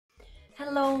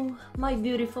Hello, my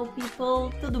beautiful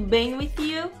people, tudo bem with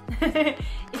you?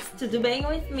 It's tudo bem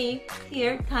with me,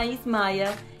 here, Thais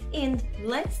Maya, and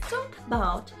let's talk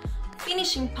about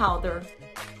finishing powder.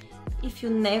 If you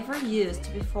never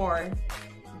used before,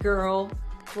 girl,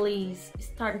 please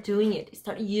start doing it,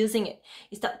 start using it,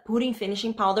 start putting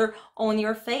finishing powder on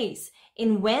your face.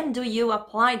 And when do you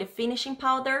apply the finishing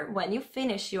powder? When you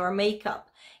finish your makeup.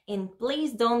 And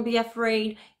please don't be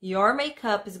afraid, your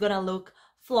makeup is gonna look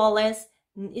flawless.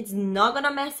 It's not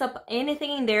gonna mess up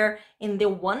anything in there. And the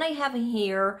one I have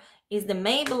here is the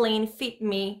Maybelline Fit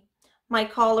Me. My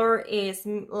color is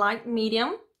light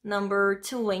medium, number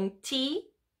 20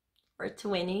 or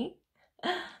 20.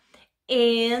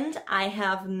 And I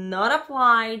have not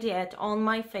applied yet on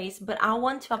my face, but I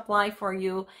want to apply for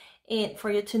you and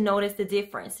for you to notice the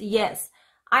difference. Yes,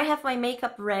 I have my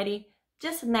makeup ready,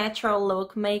 just natural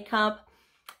look makeup,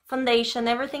 foundation,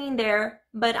 everything in there,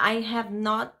 but I have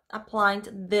not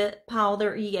applied the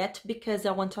powder yet because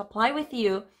I want to apply with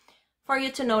you for you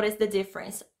to notice the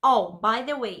difference. Oh, by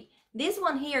the way, this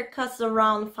one here costs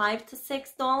around $5 to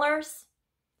 $6,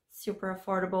 super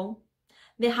affordable.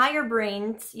 The higher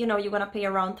brands, you know, you're gonna pay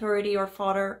around 30 or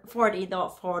 40, no,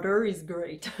 40 is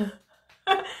great,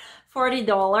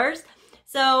 $40.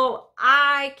 So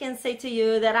I can say to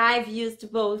you that I've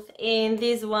used both, and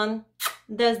this one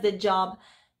does the job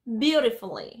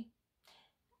beautifully.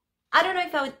 I don't know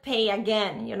if I would pay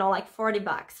again, you know, like 40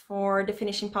 bucks for the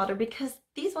finishing powder, because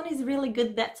this one is really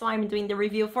good. That's why I'm doing the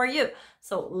review for you.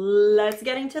 So let's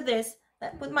get into this.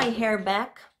 Let's put my hair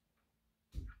back.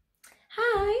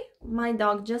 Hi, my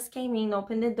dog just came in,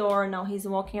 opened the door, now he's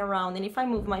walking around, and if I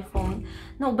move my phone,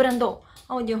 no, Brando,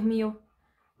 oh Dios mío,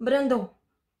 Brando,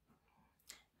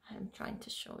 I'm trying to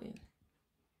show you.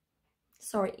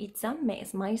 Sorry, it's a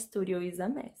mess, my studio is a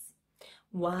mess.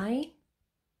 Why?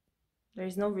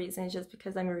 There's no reason, it's just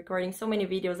because I'm recording so many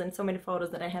videos and so many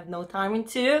photos that I have no time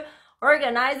to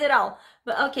organize it all.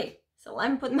 But okay, so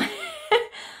I'm putting my,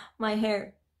 my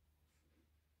hair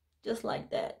just like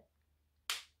that.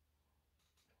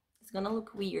 It's gonna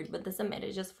look weird, but doesn't matter,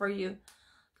 just for you,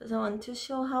 because I want to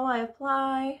show how I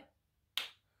apply.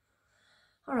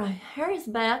 All right, hair is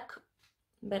back,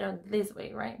 better this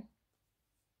way, right?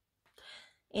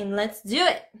 And let's do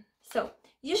it. So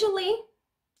usually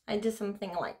I do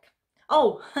something like,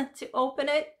 oh, to open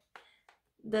it,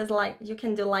 there's like, you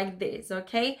can do like this,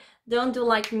 okay? Don't do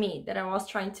like me, that I was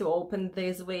trying to open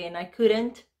this way and I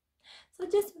couldn't. So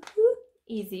just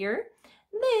easier.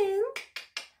 Then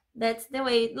that's the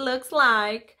way it looks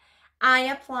like. I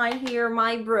apply here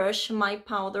my brush, my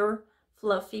powder,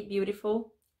 fluffy,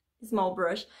 beautiful, small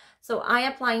brush. So I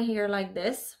apply here like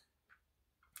this,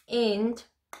 and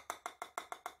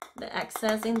the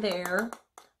excess in there.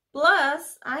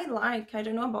 Plus, I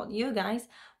don't know about you guys,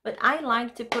 but I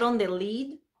like to put on the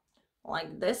lid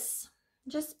like this,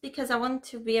 just because I want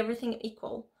to be everything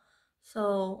equal.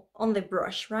 So on the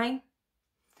brush, right?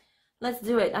 Let's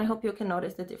do it. I hope you can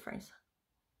notice the difference.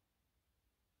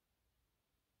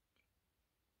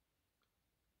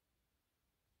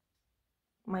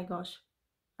 My gosh,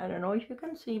 I don't know if you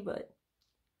can see, but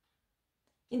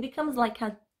it becomes like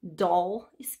a doll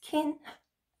skin.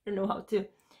 I don't know how to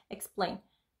explain,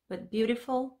 but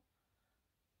beautiful.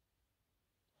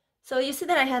 So you see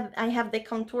that I have the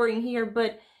contouring here,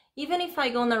 but even if I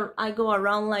go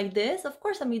around like this, of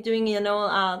course I'm doing, you know,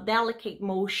 a delicate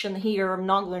motion here. I'm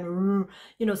not going,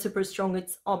 you know, super strong,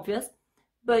 it's obvious,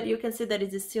 but you can see that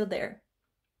it is still there.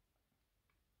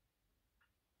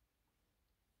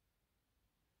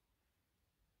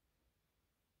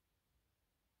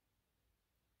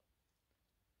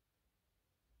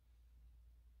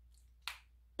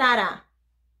 Ta-da!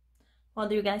 What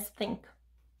do you guys think?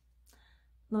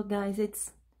 Look guys,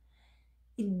 it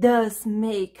does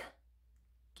make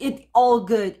it all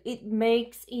good. It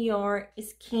makes your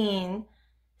skin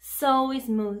so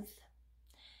smooth.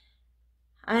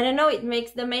 I don't know, it makes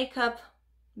the makeup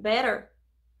better.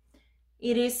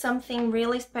 It is something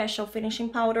really special. Finishing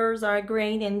powders are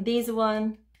great, and this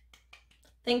one,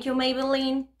 thank you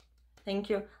Maybelline, thank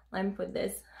you. Let me put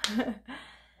this.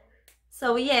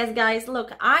 So yes guys,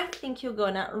 look, I think you're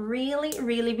gonna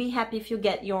really be happy if you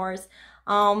get yours.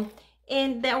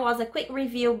 And there was a quick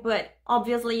review, but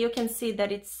obviously you can see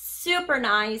that it's super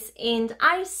nice, and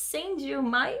I send you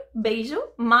my beijo,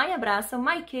 my abraço,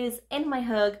 my kiss, and my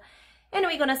hug, and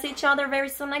we're gonna see each other very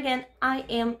soon again. I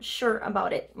am sure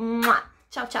about it. Mwah.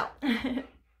 Ciao ciao.